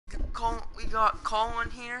we got Collin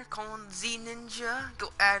here, Collin ZeNinja. Go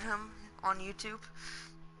add him on YouTube.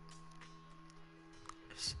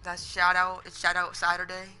 That's shout out. It's shout out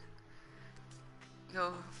Saturday.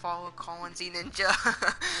 Go follow Collin ZeNinja.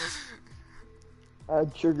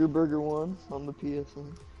 Add Sugar Burger 1 on the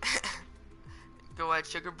PSN. Go add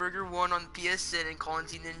Sugar Burger 1 on PSN and Collin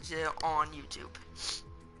ZeNinja on YouTube.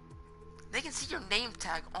 They can see your name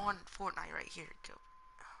tag on Fortnite right here. Go.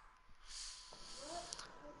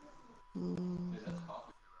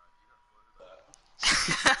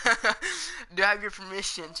 Do I have your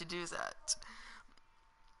permission to do that?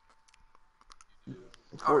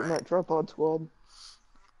 Fortnite right. Tripod Squad.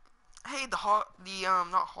 Hey,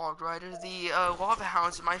 not hog riders, the lava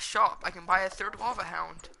hounds in my shop. I can buy a third lava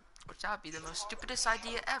hound, which that would be the most stupidest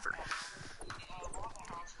idea ever.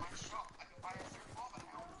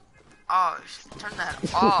 Oh, turn that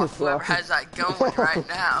off. Whoever has that going right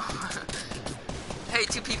now. Hey,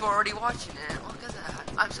 2 people are already watching it. Look at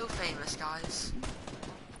that. I'm so famous, guys.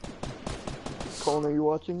 Colin, are you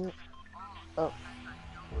watching it? Oh.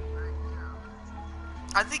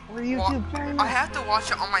 I think I have to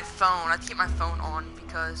watch it on my phone. I have to keep my phone on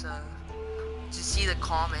because to see the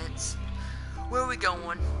comments. Where are we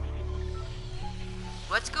going?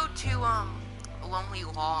 Let's go to Lonely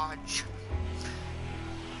Lodge.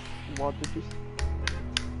 Lodges.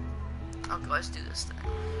 Okay, let's do this thing.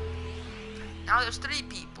 Now there's 3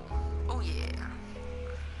 people. Oh yeah.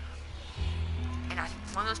 And I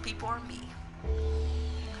think one of those people are me.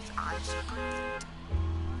 Because I'm so good.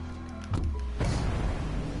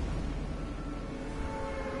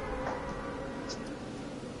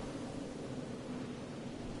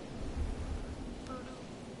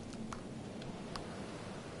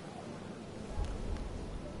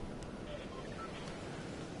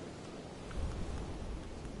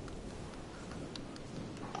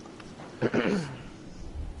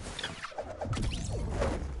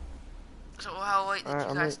 So how late did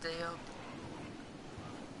you guys stay up?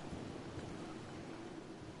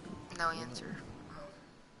 No answer.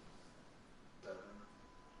 Oh.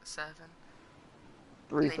 7.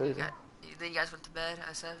 3:30. Then you guys went to bed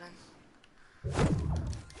at 7?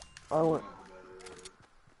 I went.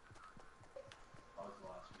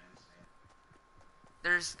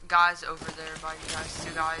 There's guys over there by you guys.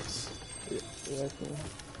 2 guys. Yeah, I can.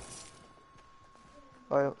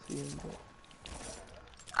 I don't see him. But...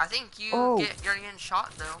 I think you're getting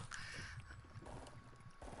shot though.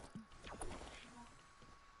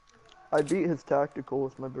 I beat his tactical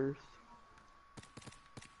with my burst.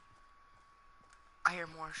 I hear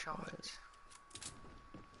more shots.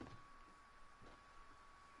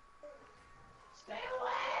 Stay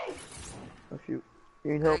away! Oh shoot.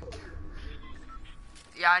 You need help?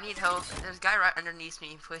 Yeah, I need help. There's a guy right underneath me.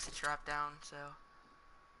 He placed a trap down, so.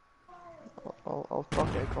 I'll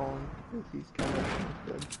talk to Colin. He's kind of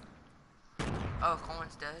dead. Oh,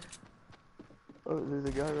 Collin's dead. Oh, there's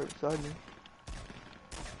a guy right beside me.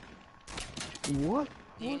 What?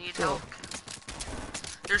 Do you need help?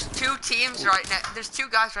 There's 2 teams right next. There's 2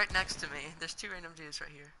 guys right next to me. There's 2 random dudes right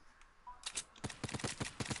here.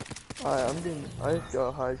 Alright, I just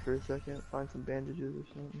gotta hide for a second, find some bandages or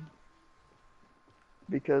something.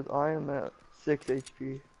 Because I am at 6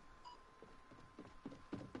 HP.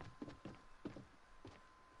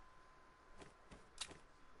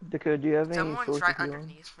 Dakota, do you have any sources right of healing?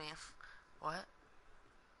 underneath me. What?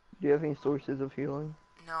 Do you have any sources of healing?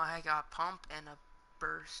 No, I got a pump and a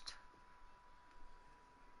burst.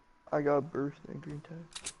 I got a burst and a green tag.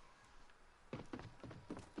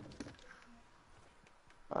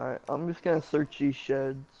 Alright, I'm just gonna search these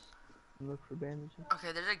sheds and look for bandages.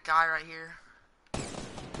 Okay, there's a guy right here.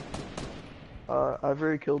 I've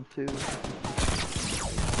already killed 2.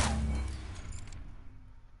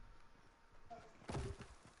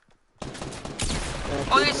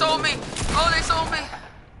 Oh, they sold me! Oh, they sold me!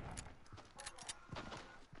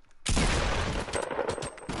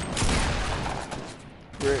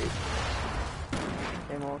 Great.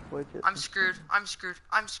 Came off with it. I'm screwed. I'm screwed.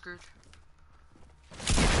 I'm screwed.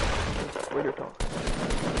 Wait your talk.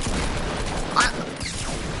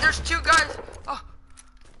 There's 2 guys. Oh.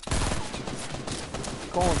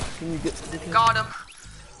 Colin, can you get? Got him.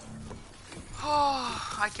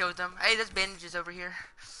 Oh, I killed them. Hey, there's bandages over here.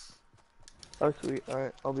 Oh sweet. All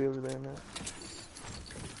right, I'll be over there now.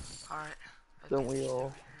 All right. Don't we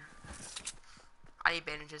all? I need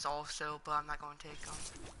bandages also, but I'm not going to take them.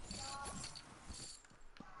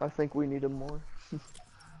 I think we need them more.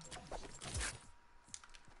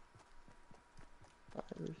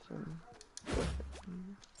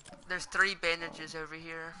 There's 3 bandages over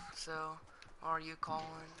here, so are you calling?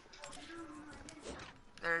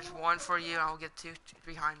 There's one for you, and I'll give two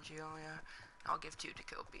behind you. Oh, yeah. I'll give two to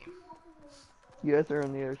Kobe. You guys are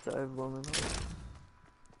on the other side of woman.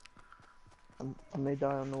 I may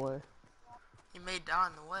die on the way. You may die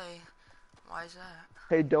on the way. Why is that?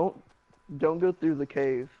 Hey, don't go through the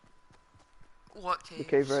cave. What cave? The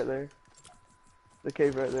cave right there. The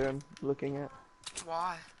cave right there I'm looking at.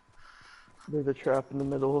 Why? There's a trap in the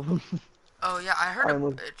middle of them. Oh yeah, I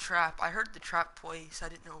heard a trap. I heard the trap twice. I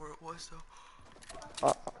didn't know where it was though.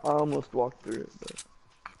 I almost walked through it, but...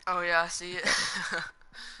 Oh yeah, I see it.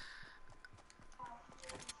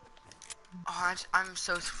 Oh, I'm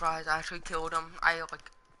so surprised. I actually killed him. I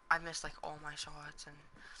missed like all my shots and.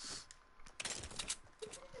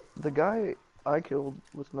 The guy I killed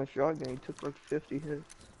with my shotgun, he took like 50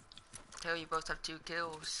 hits. Okay, you both have 2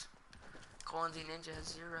 kills. Collin ZeNinja has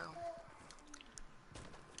 0.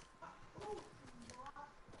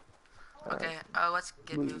 Okay, let's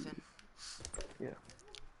get moving. Yeah.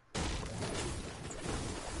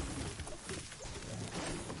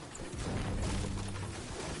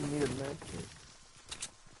 You need a med kit.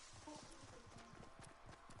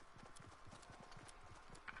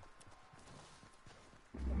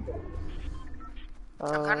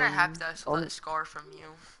 I'm kinda happy that I saw that scar from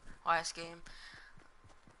you last game.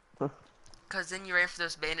 Cause then you ran for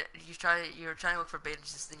those bandage. You were trying to look for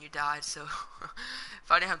bandages, then you died. So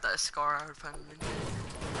if I didn't have that scar, I would probably been dead.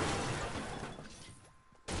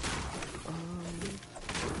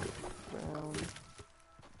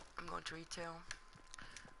 I'm going to retail.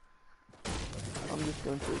 I'm just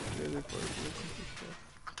going to trailer park.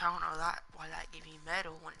 I don't know why that gave me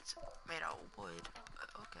metal when it's made out of wood. But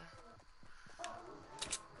okay.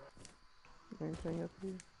 Anything up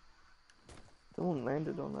here? Someone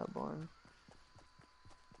landed on that barn.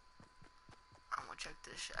 I'm gonna check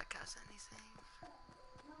this shack has anything.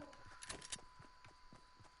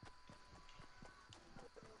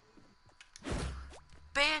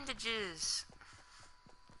 Bandages!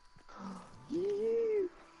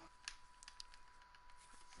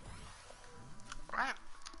 Right.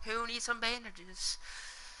 Who needs some bandages?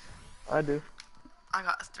 I do. I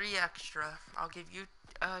got 3 extra. I'll give you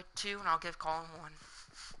 2 and I'll give Collin 1.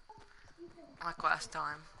 Like last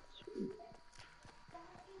time.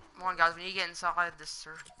 Come on guys, we need to get inside this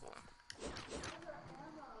circle.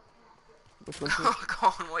 Which one's Oh,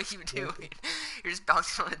 Collin, what are you doing? You're just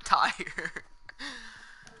bouncing on a tire.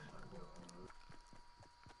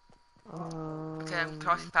 Okay, I'm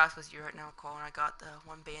crossing paths with you right now, Collin. I got the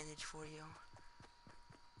 1 bandage for you.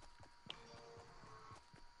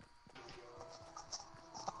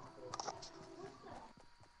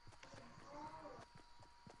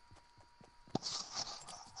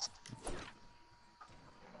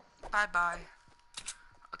 Bye-bye.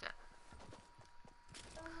 Okay.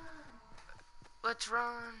 Let's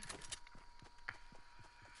run.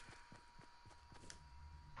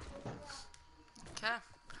 Okay.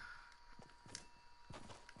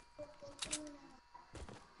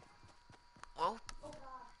 Well,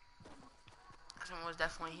 someone was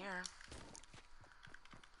definitely here.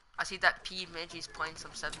 I see that P. Midgey's playing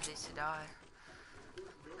some 7 Days to Die.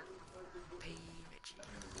 P. Midgey.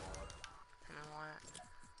 And then what?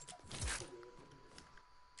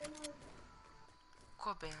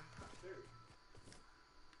 Cool, bam.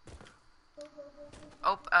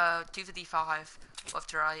 Oh, 255. Left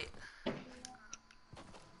to right. You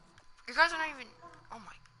guys are not even... Oh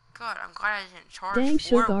my god, I'm glad I didn't charge Dang,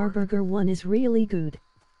 forward. Sugar Burger 1 is really good.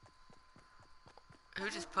 Who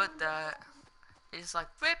just put that? It's like...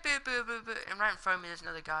 Boop, boop, boop, boop, boop. And right in front of me there's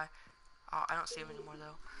another guy. Oh, I don't see him anymore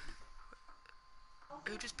though.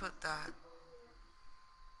 Who just put that?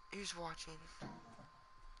 Who's watching?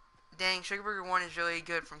 Dang, Sugar Burger 1 is really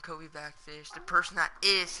good from Kobe Backfish. The person that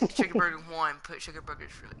is Sugar Burger 1 put Sugar Burger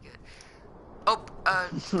is really good. Oh,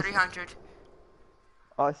 300.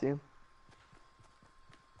 Oh, I see him.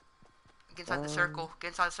 Get inside the circle. Get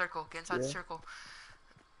inside the circle. Get inside the circle.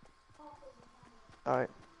 Alright.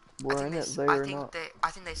 We're in it. They I are think not. I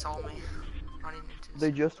think they saw me running into.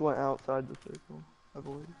 They just went outside the circle, I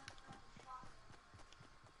believe.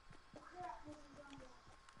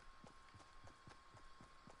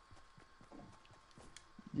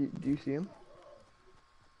 Do you see him?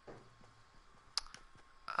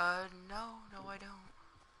 No, I don't.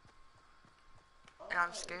 And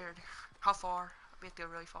I'm scared. How far? We have to go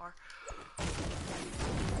really far.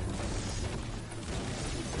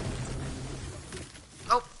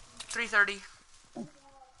 Oh, 330.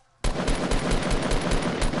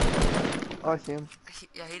 Oh, I see him.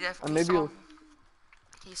 Yeah, he definitely saw me.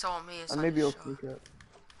 He saw me. I maybe will sneak up.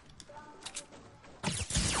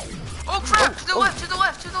 Oh crap! To the left! To the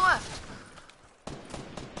left! To the left!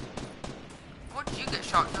 Where did you get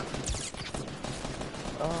shot, though?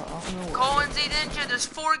 I don't know. Collin ZeNinja, there's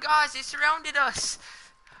 4 guys. They surrounded us.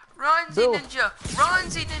 Run, Bill. ZeNinja. Run,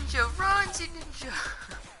 ZeNinja. Run,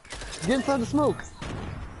 ZeNinja. Get inside the smoke.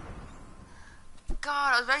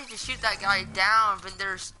 God, I was ready to shoot that guy down, but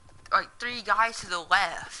there's like 3 guys to the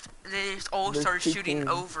left. And they just all There's started 2 shooting teams.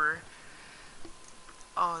 over.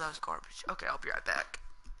 Oh, that was garbage. Okay, I'll be right back.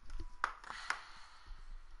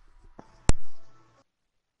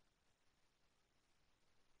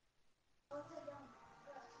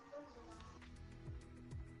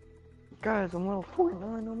 Guys, I'm level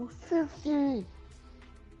 49, almost 50.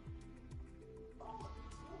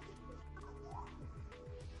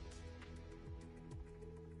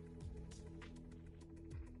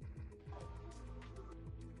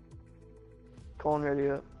 Calling ready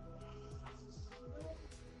up.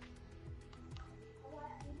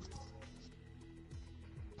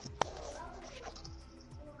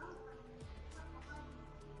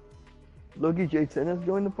 Loki J10 has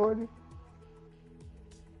joined the party.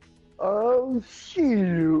 Oh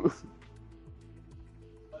shoot!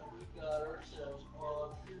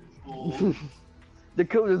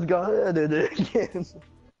 Dakota's got at it again.